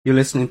You're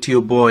listening to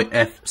your boy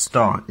F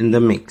Star in the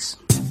mix.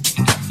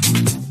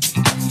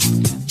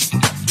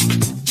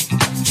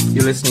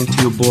 You're listening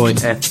to your boy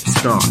F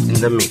Star in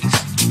the mix.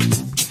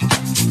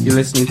 You're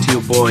listening to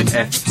your boy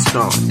F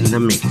Star in the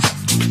mix.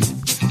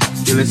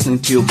 You're listening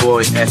to your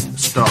boy F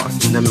Star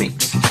in the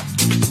mix.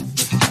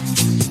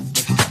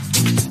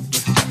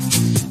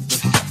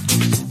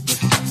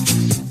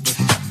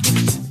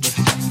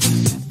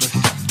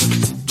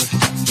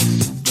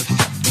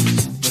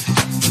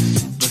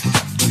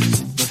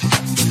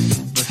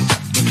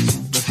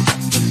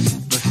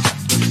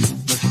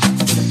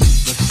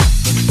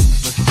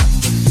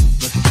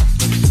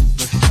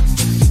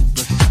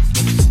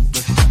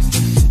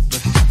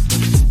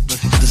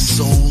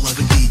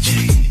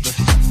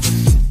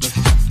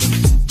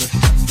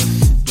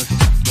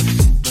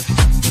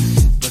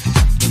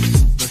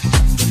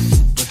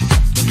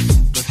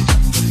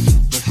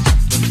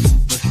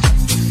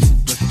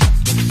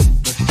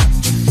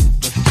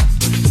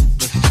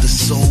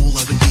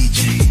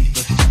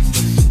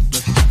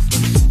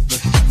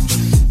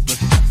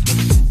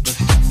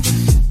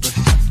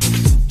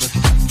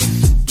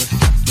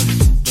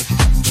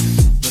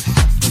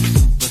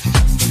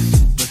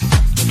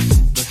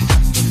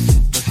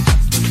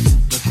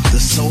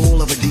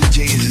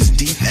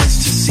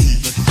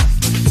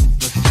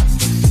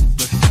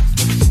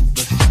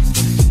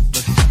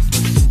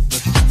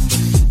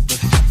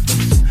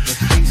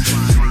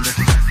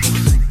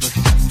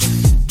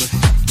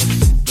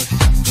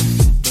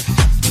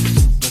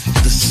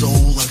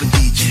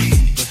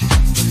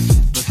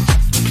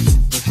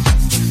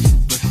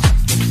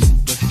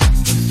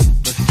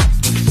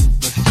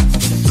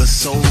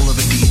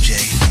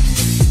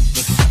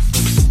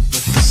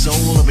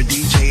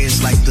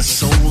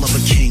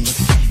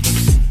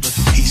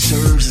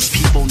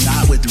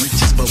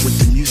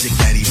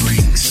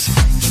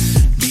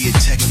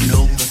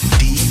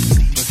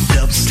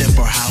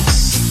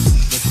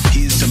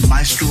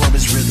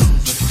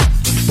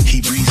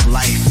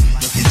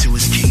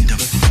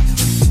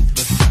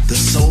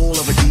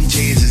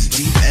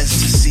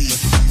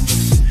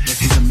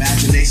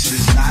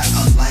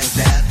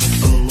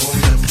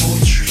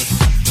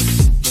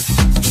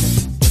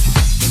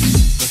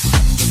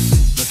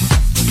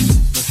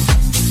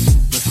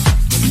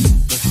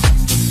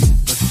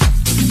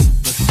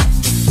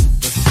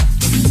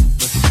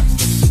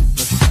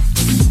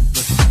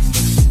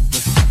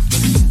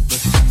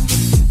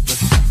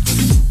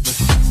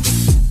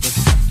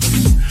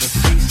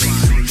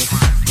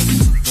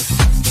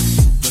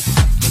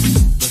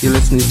 You're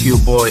listening to your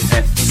boy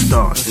F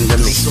Star in the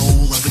mix. The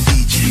soul of a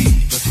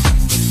DJ.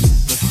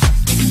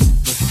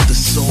 The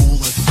soul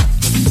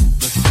of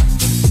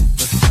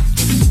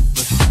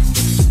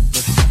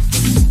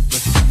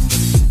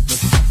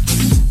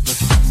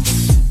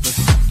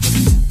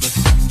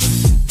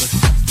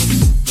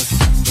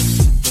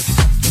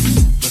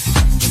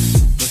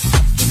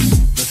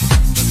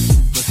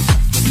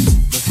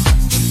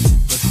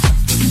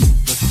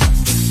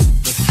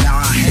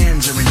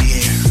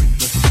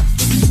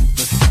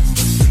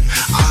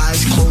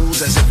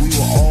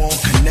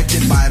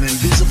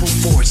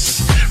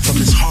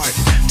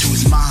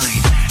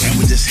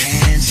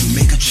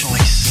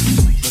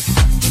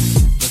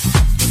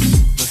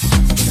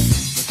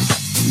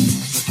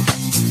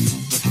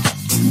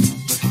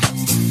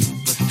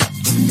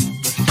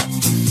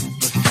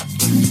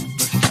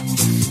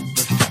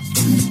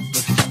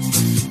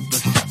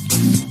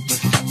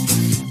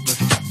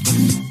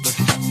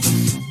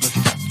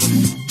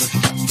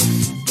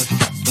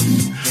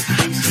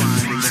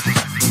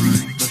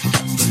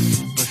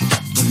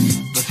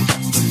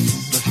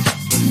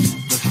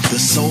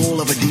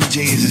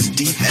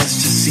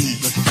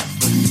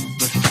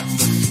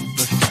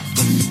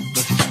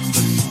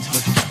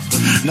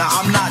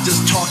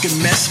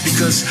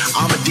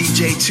I'm a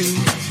DJ too.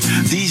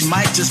 These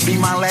might just be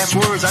my last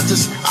words. I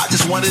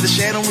just wanted to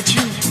share them with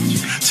you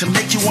to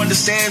make you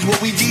understand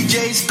what we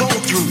DJs go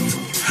through.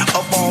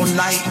 Up all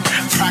night,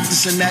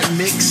 practicing that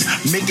mix,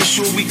 making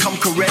sure we come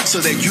correct so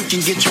that you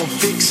can get your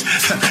fix.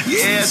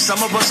 Yeah,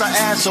 some of us are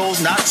assholes,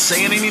 not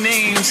saying any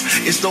names.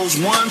 It's those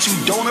ones who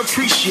don't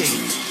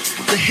appreciate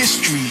the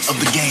history of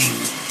the game.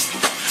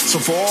 So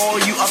for all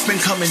you up and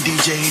coming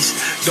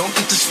DJs, don't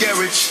get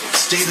discouraged,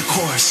 stay the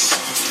course.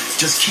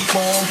 Just keep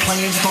on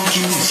playing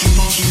funky music.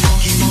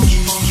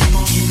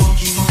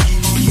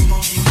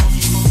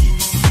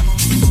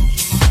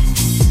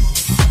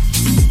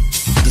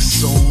 The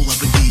soul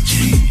of a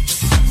DJ.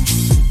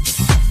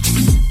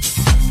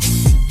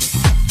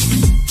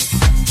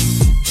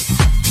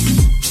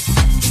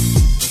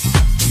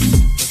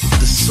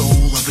 The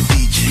soul of a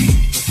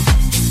DJ.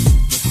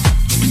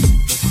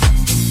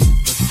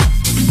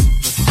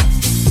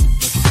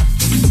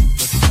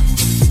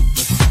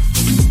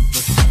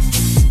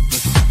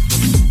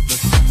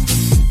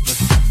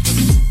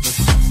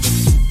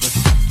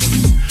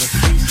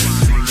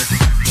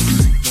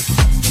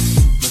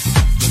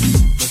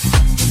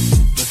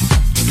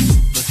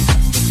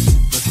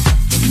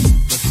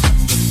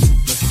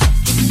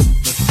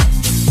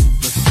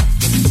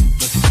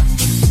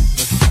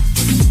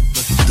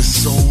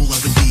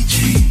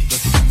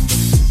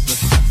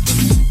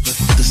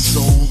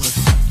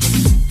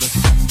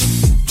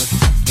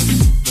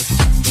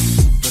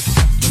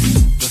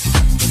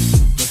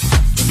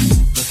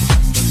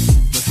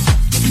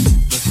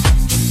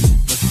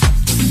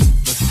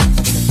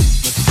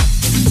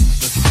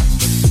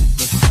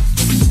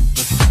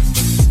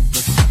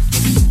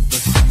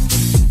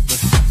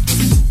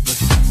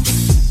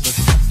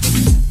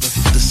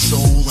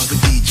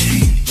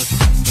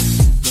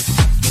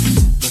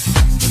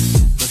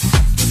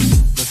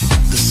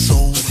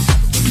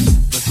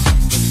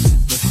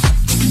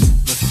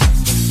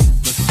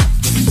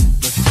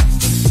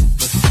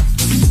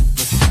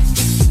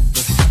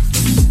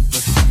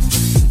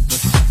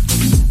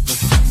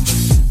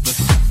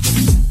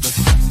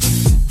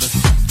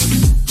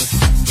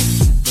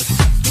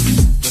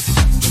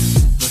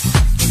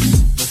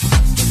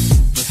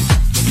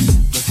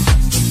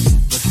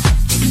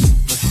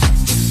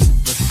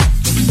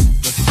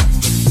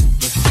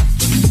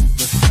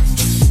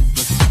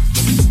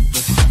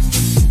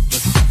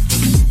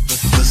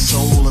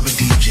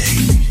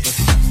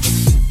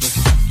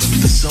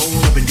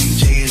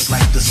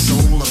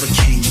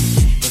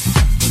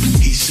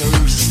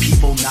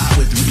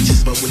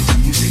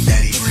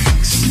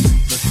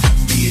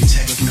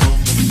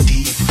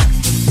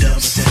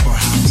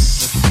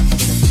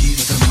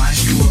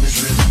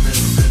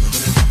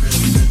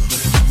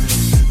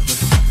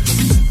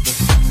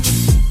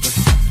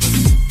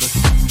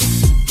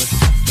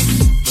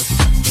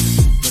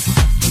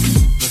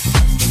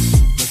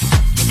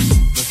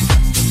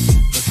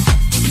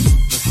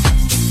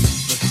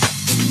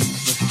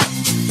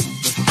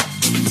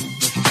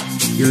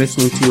 You're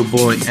listening to your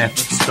boy F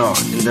Star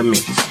in the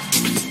mix.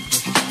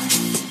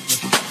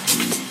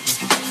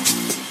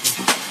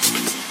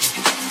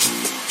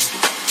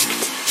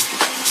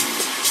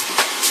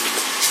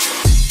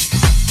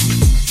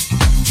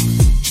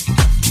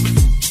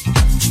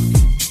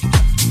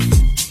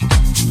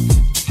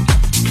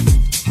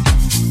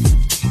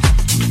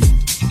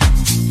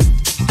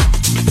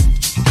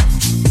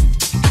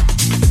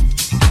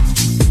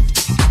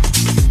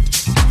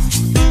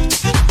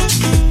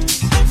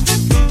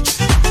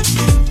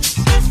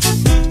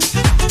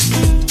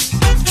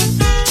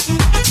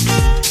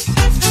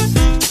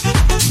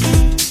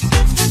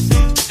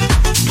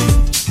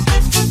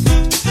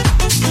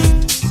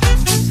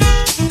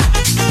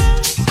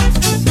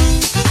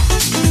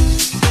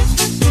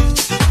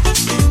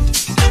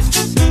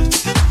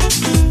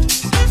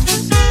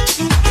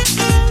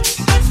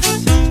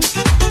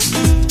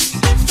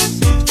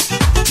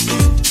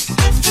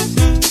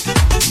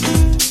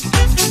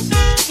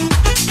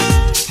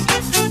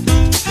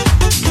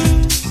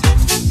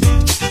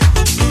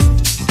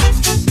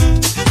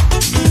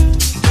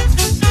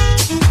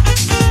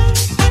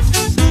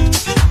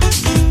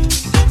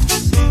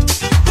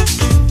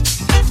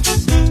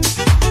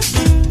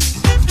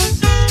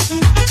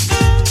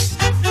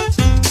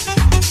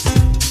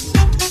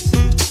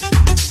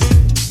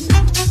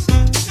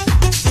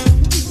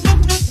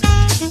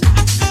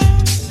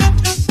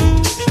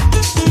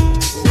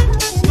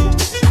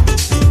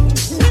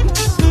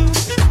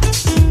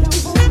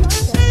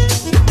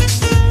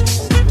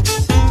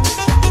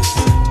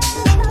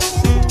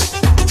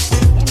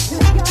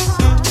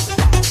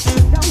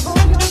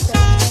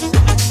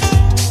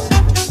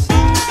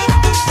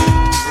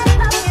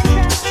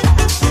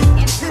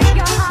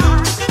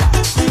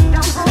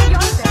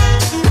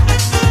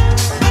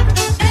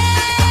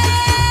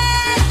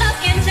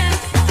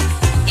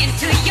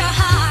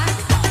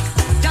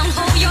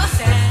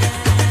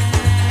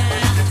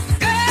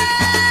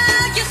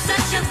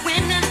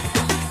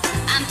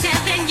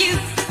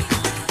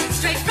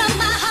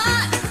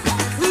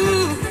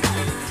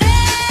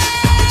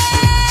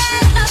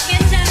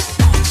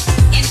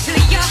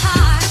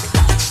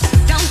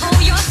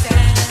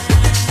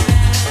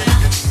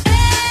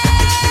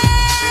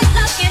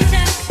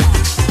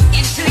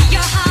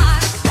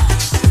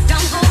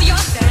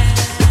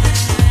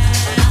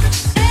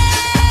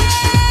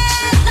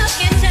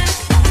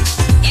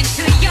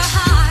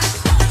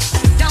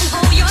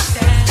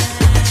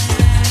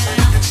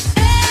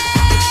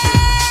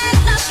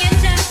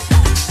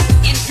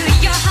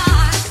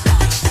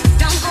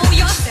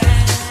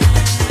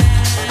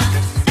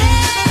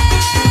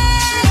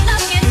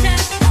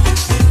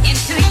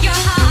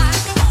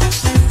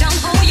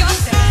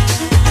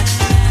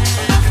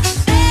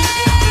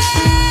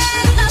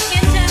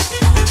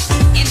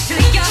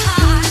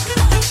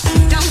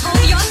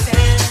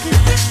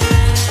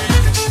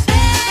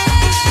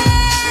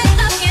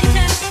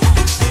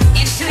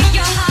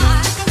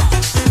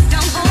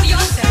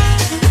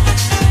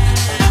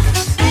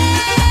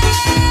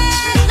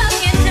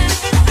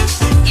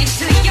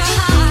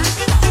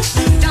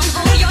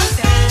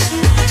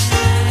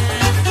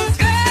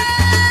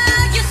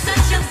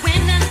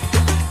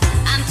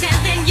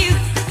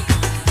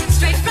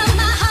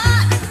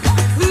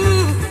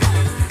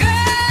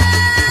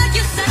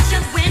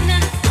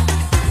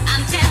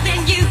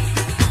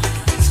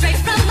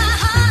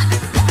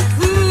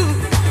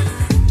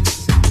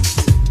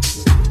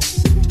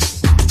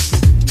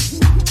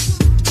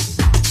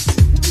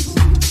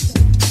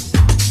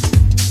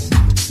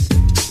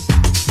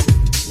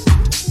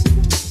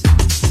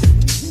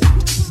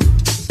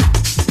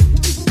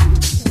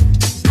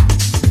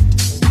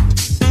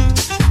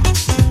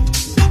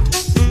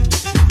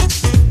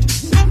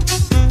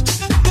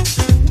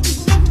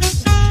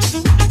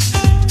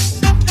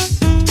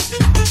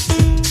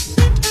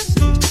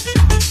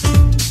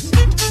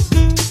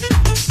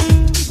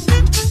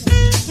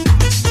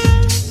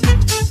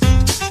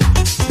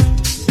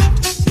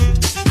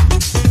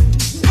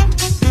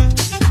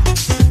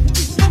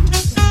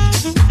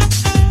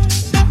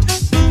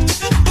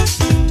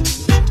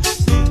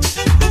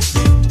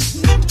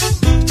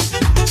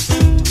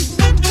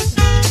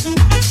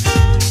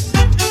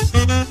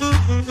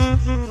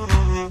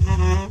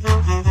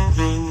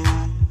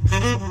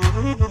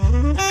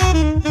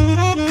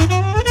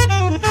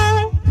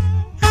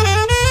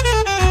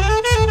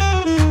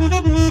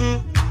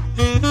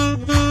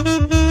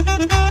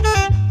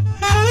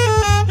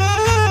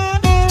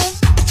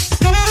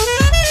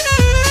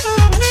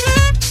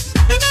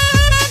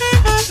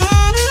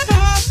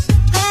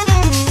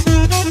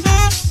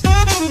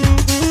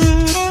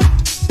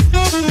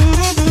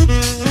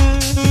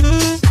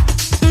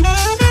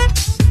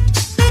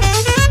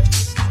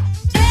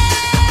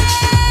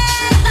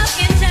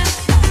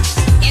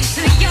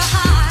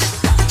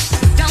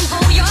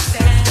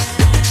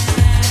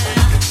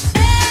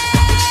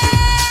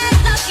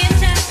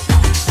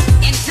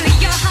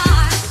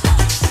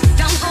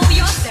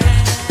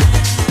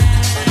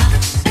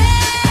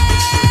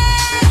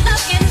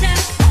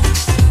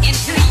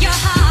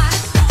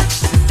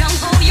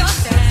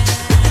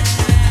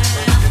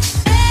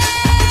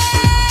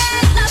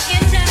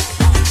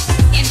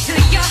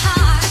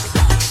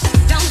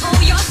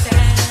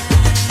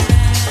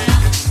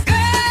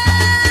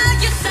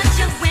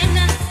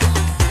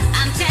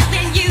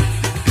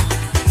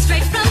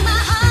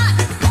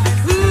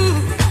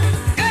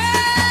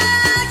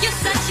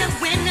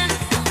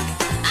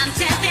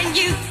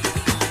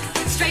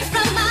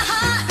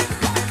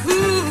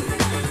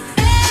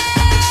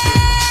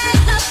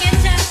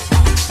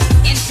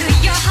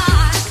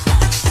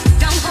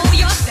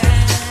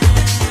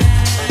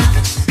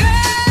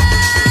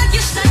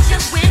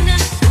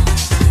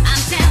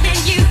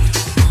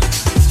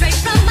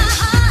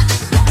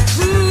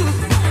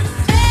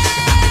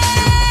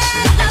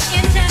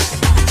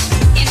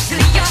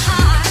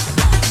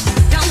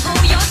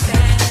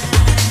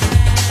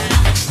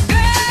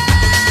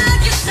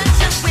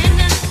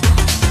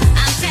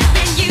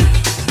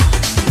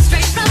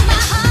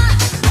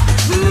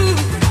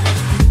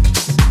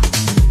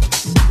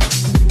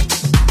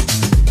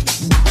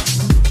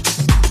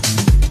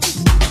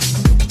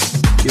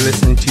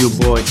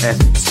 F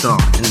Star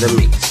in the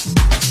mix.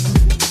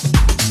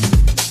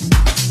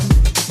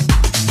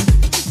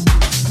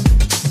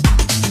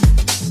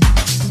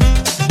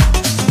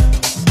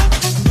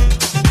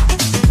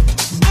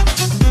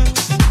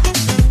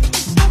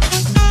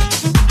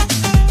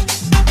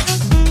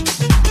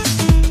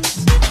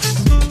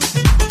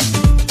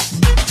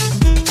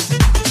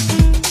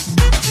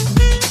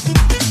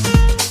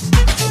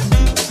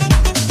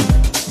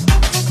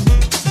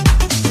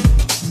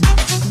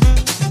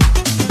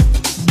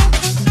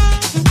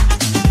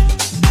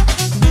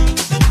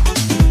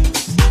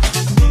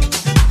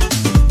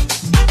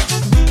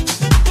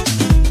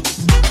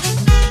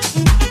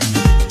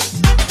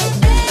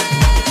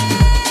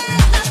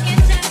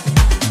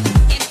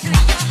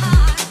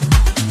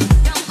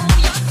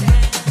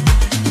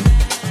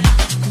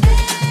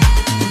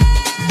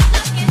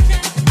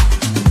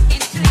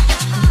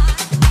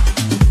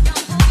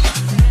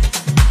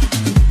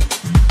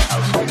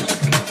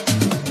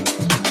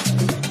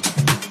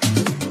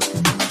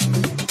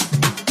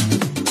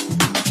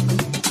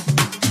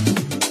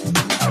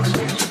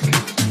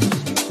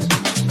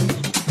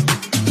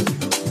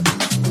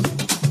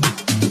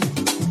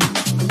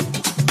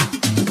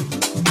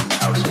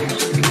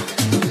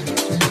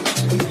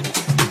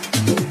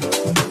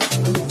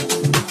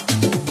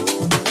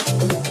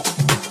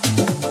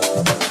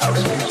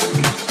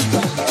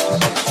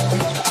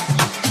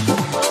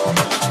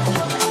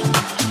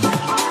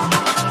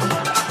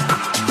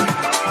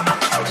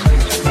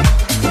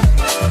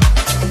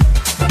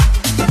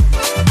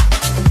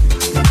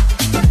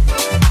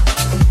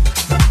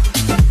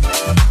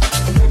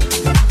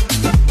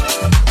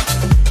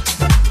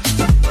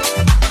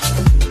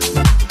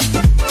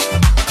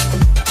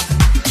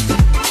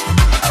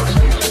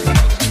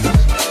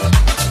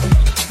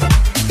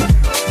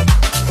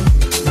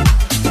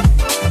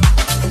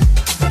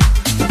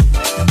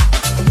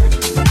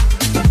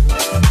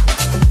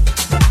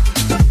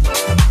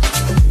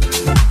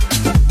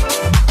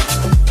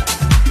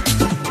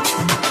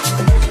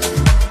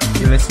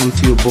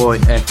 Boy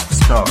F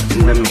Star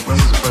in the mix. When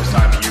was the first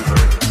time you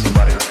heard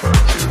somebody refer to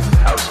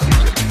house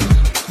music?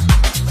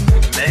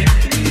 Maybe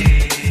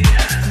 80,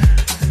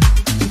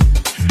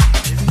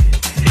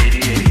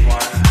 81,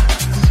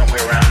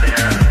 somewhere around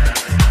there.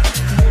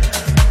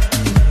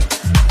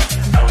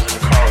 I was in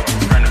the car with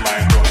a friend of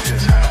mine going to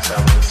his house. I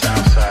was on the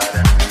south side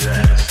and we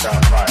had to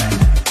stop by.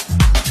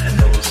 And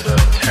there was a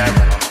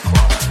tavern on the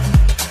corner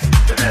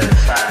that had a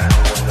sign on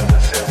the window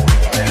that said, "We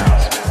play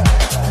house music."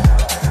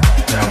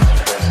 That was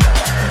the first time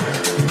I heard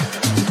it.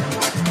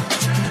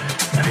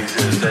 And he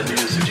said, "Is that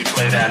music you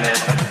play down there?"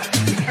 I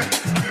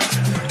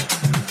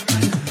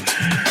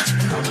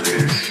was like,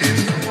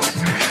 "Excuse me."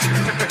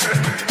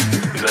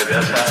 He's like,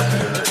 "That's house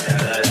music." And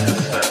I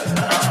just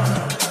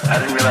I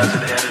didn't realize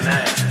it had a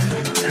name.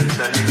 And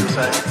so he was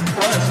like,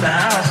 "Well, it's the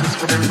house. It's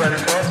what everybody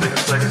calls it.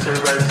 It's like it's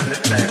everybody's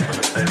nickname for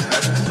the place." And I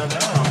just don't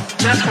know.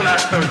 That's when I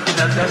felt,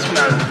 that's when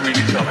I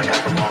really felt like I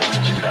belonged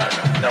in Chicago.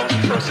 That was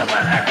the first time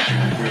I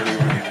actually really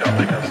felt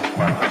like I was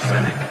part of the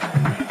city.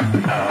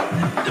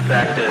 The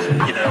fact that,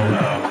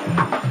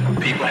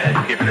 people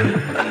had given it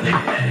a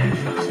nickname,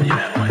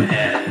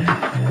 and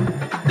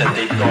that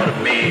they thought of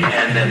me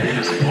and that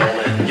music all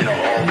in,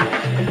 all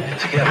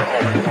together,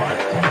 all in one.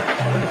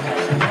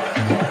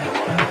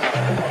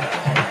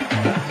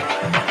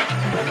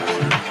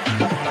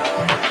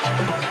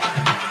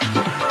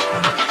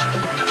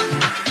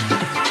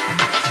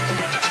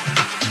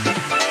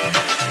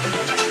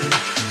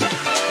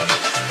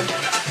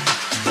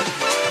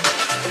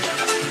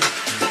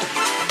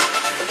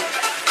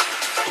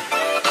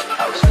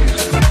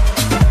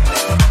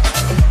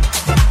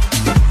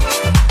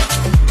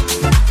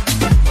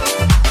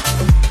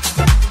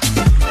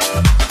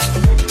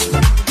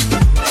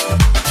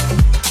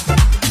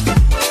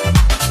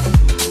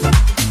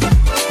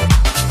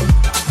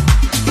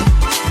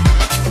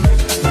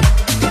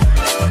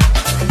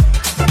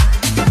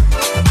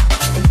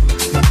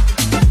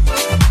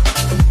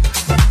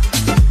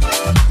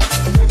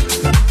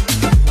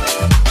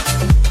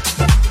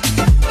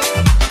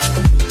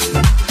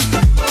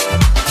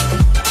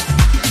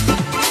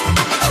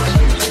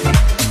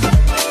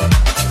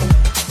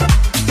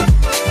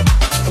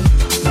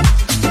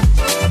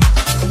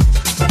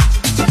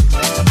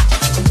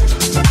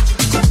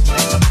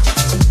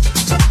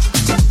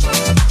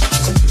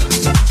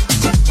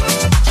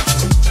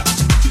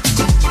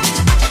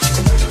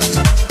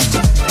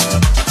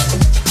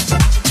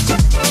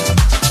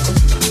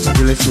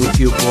 Listening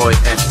to your boy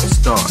F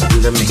Star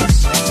in the mix.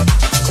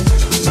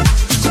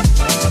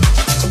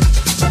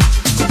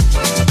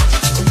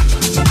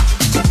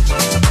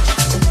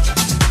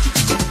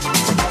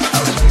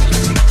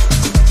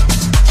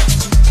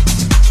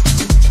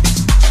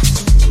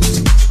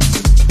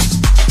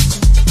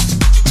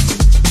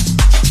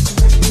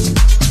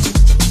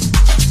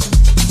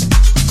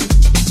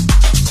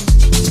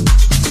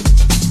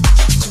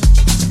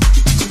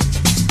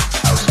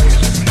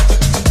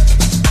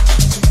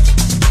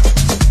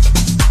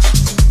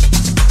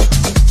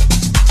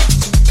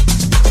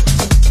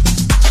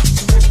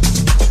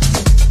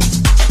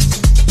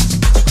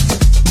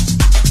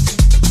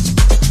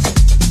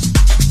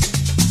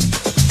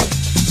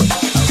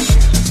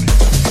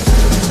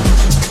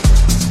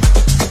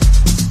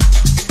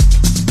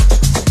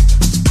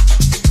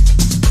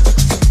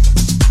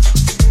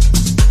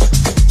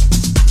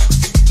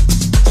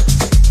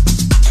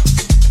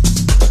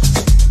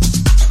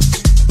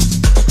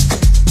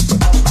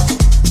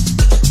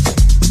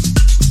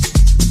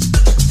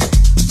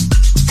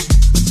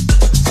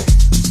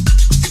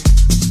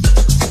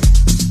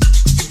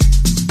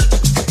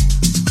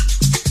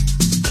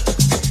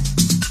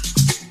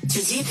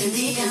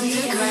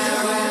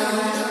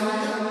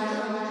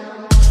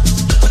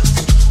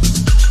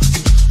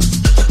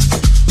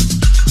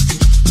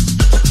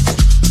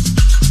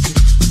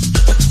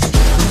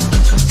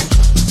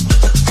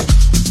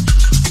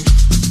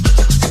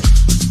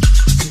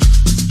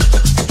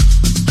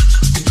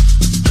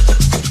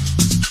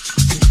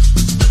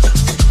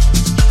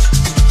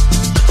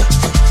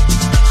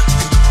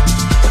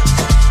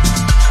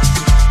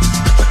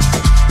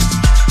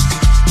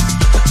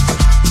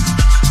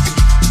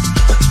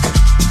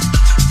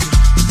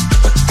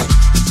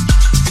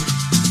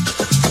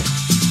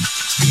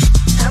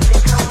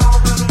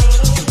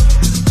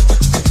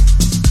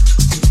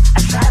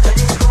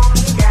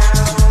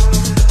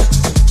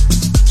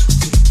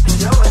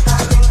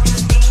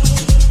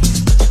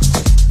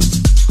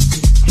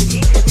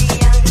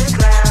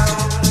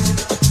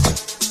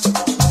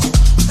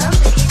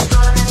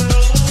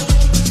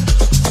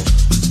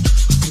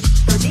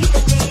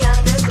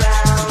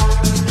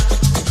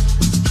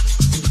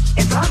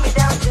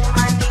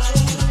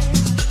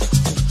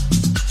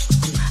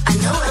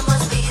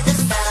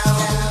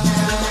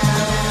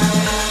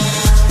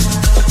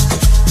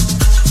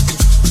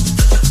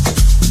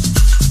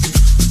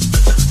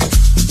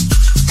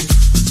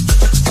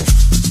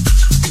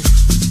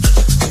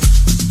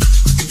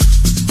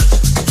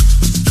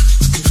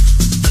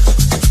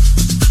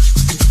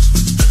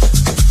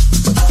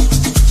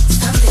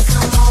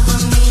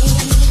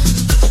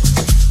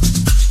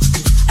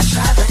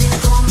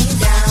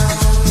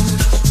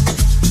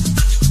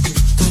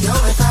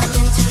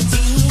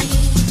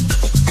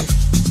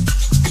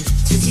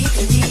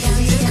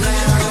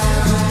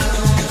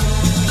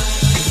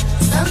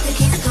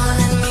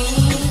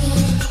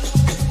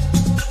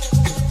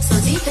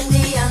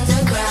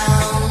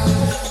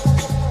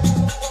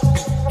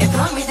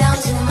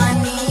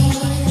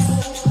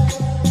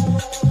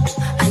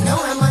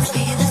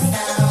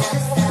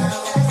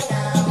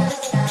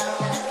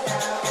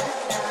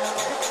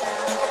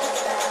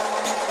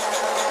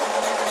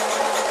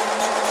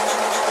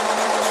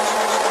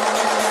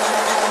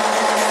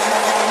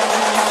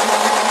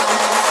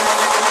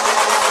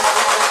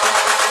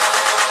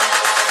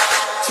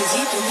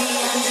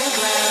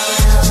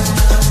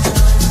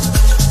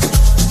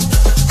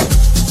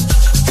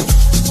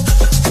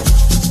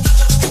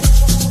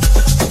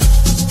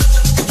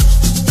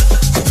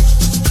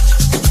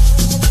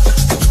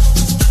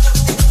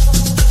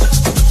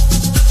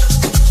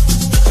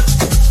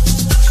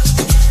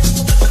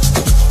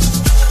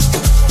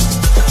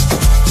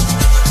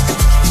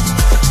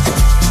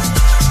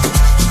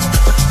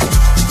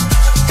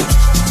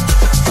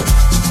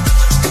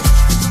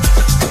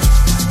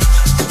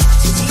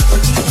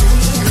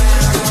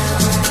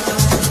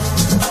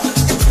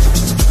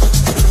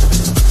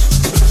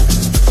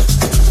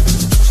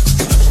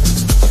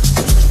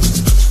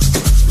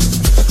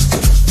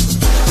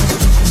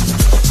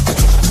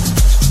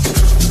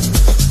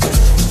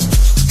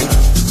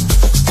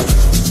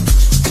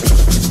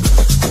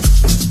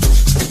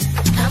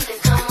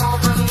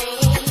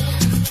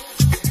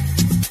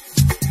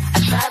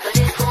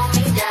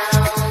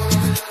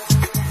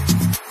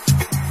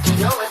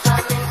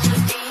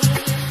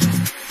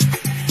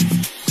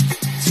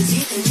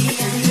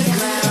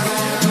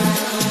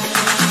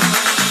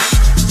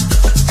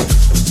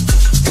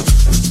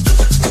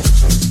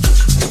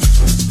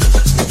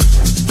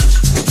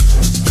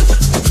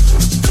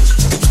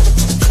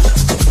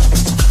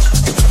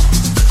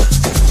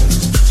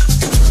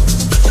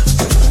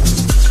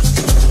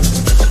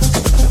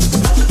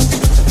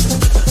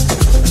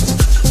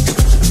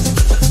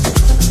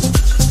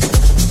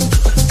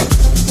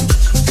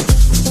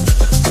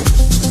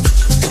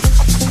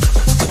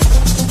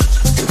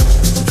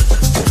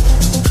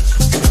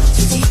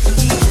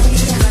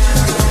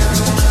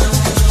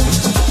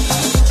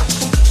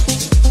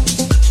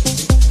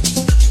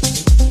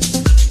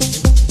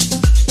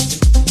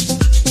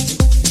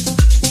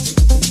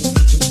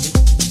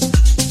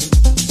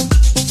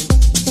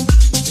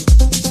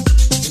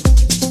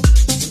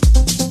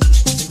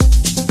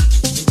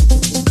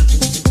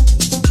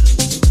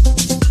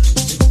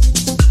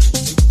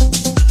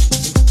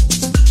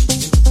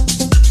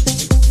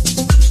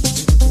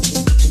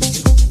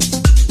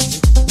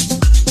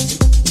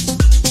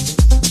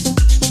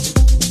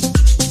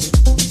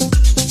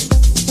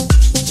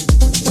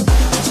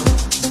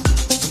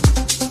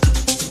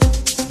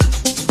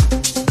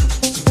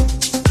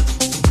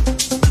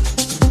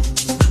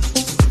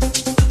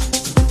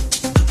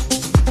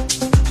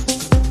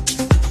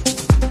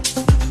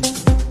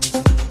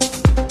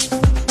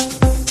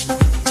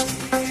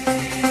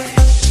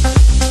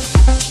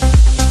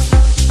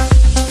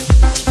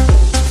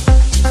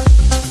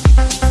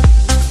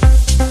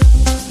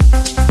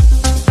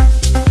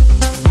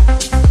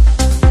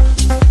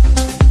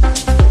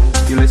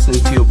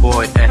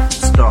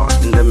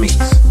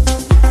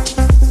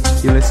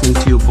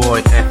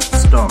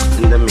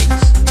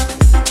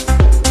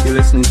 You're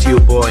listening to your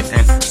boy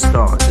F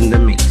Star in the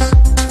mix.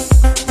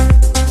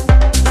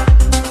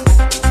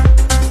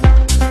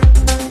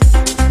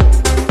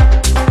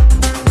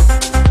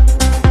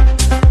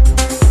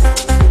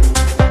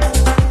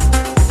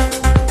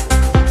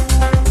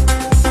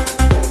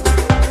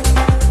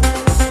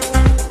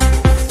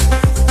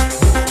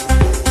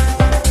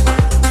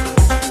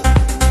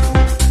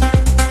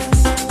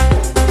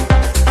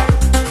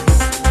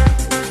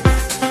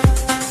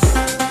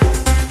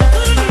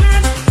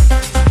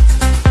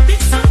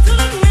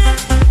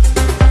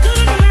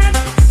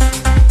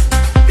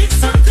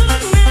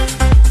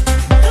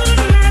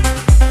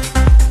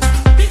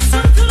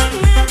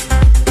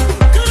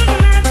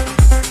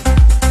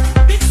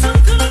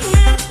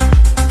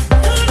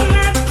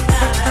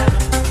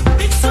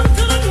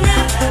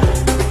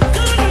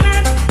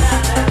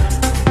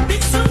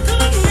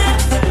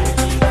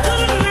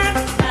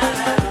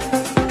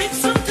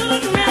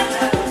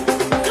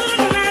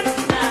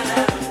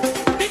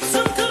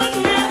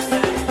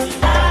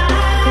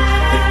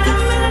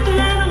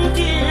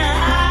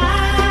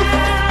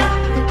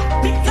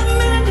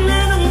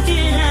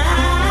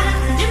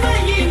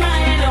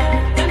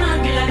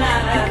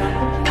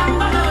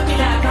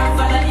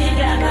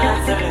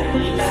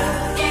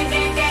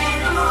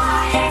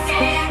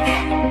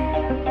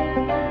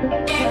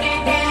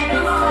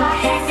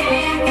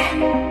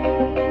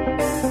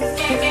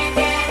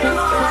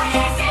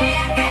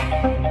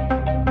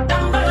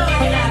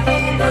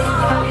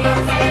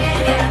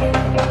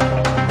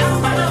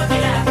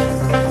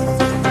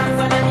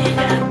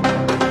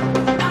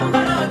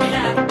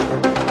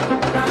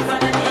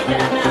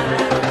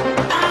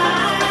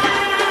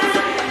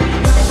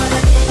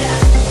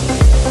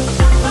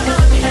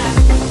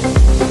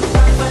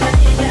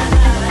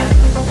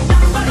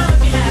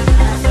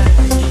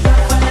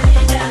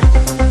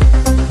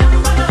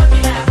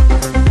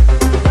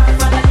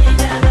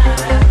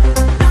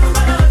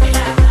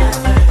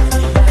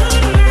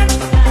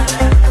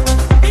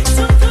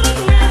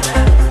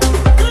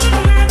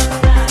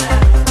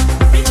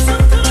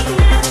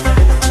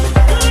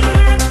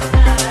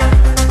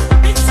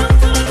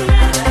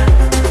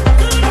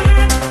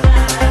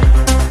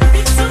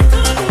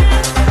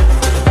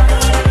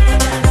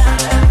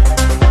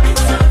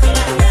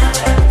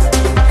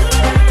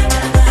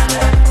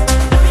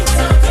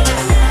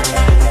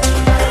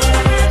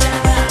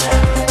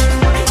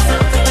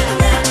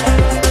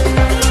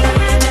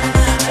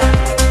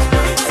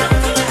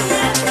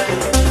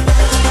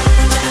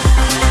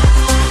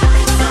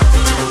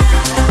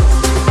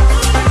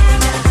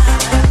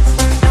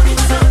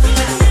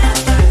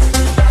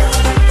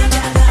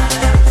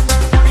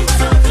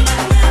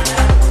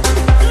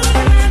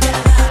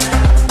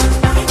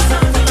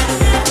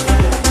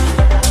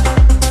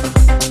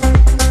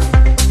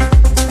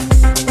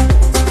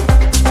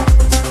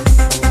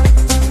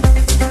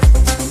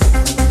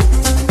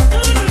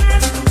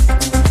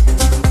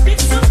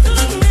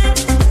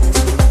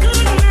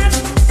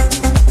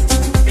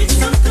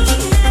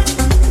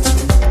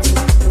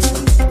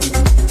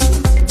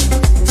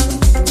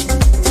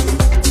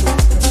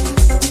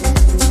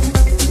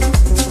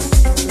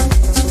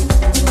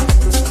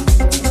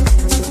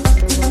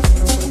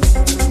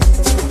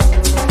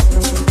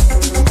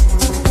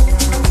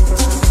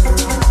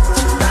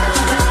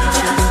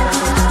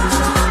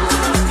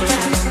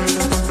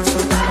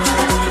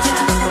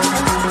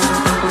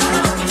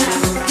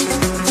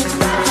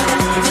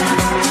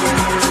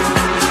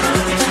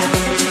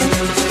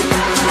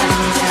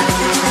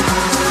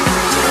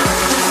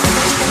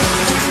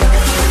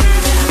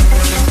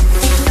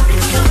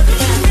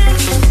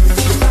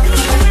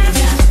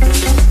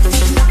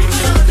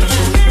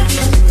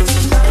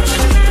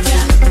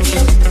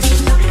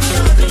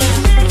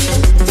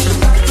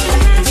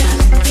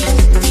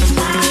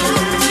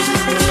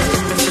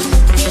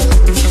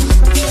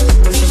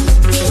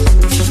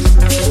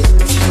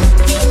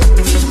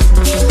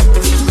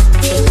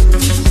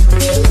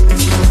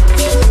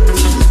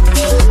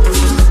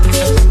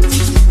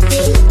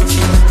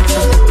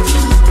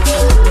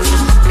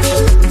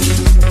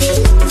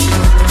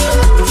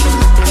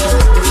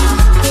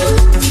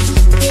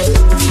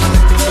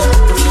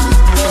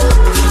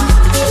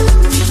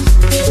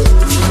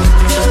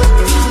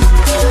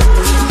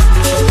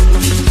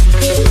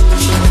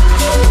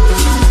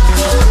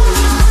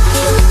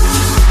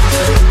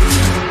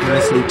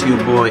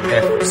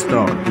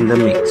 in the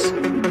mix.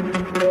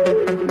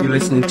 You're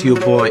listening to your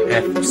boy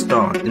F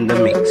Star in the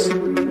mix.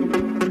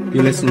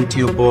 You're listening to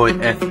your boy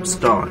F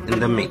Star in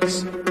the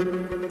mix.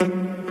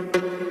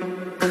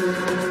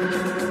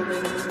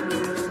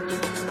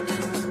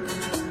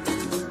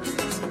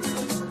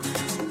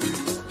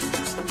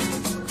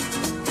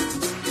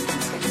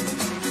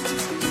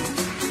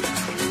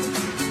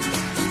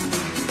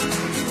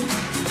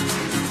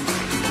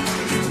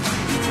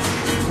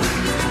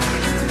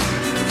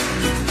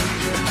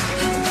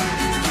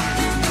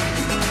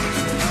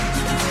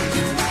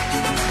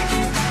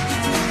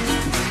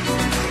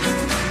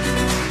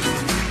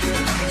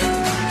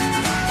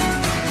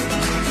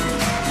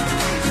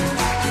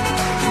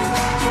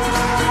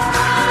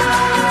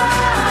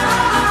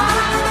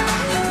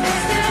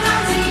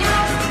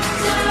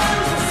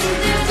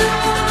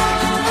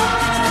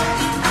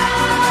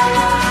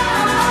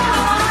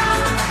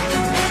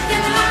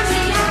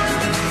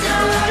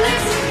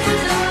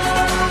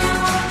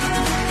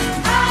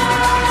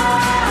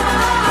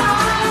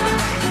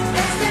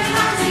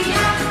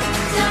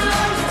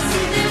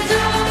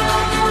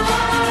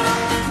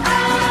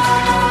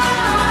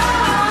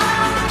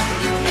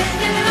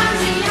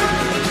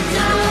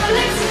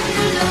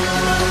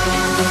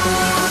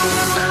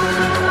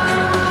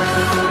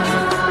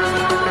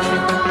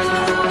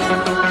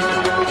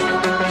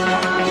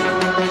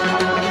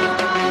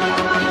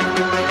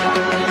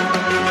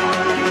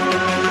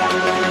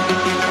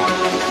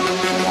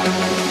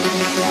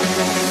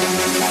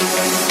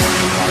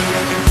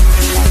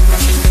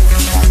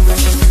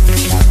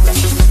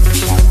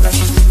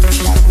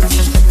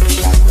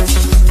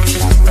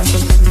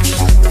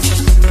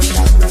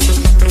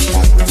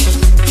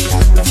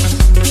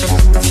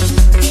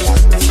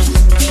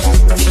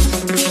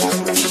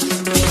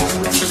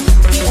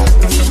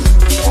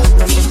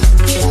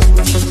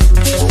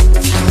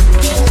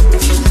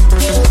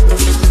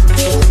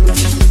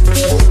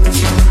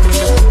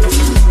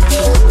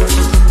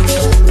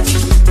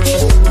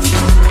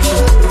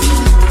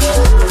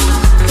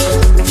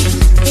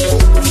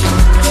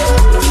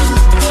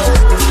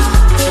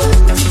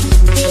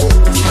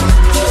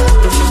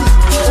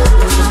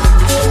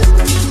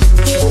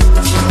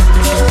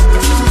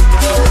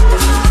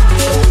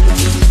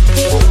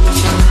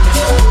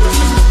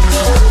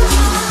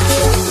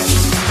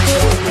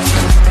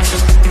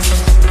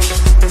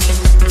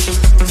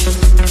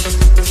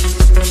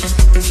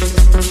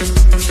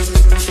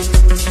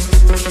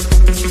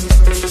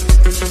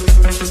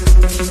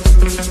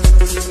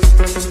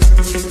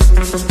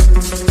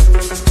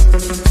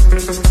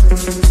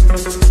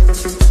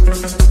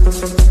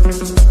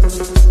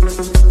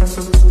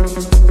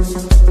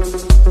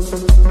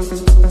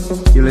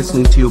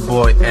 your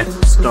boy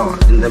F Star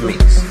in the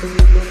mix.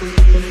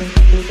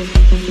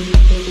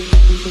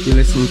 You're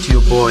listening to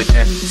your boy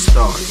F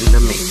Star in the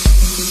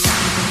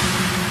mix.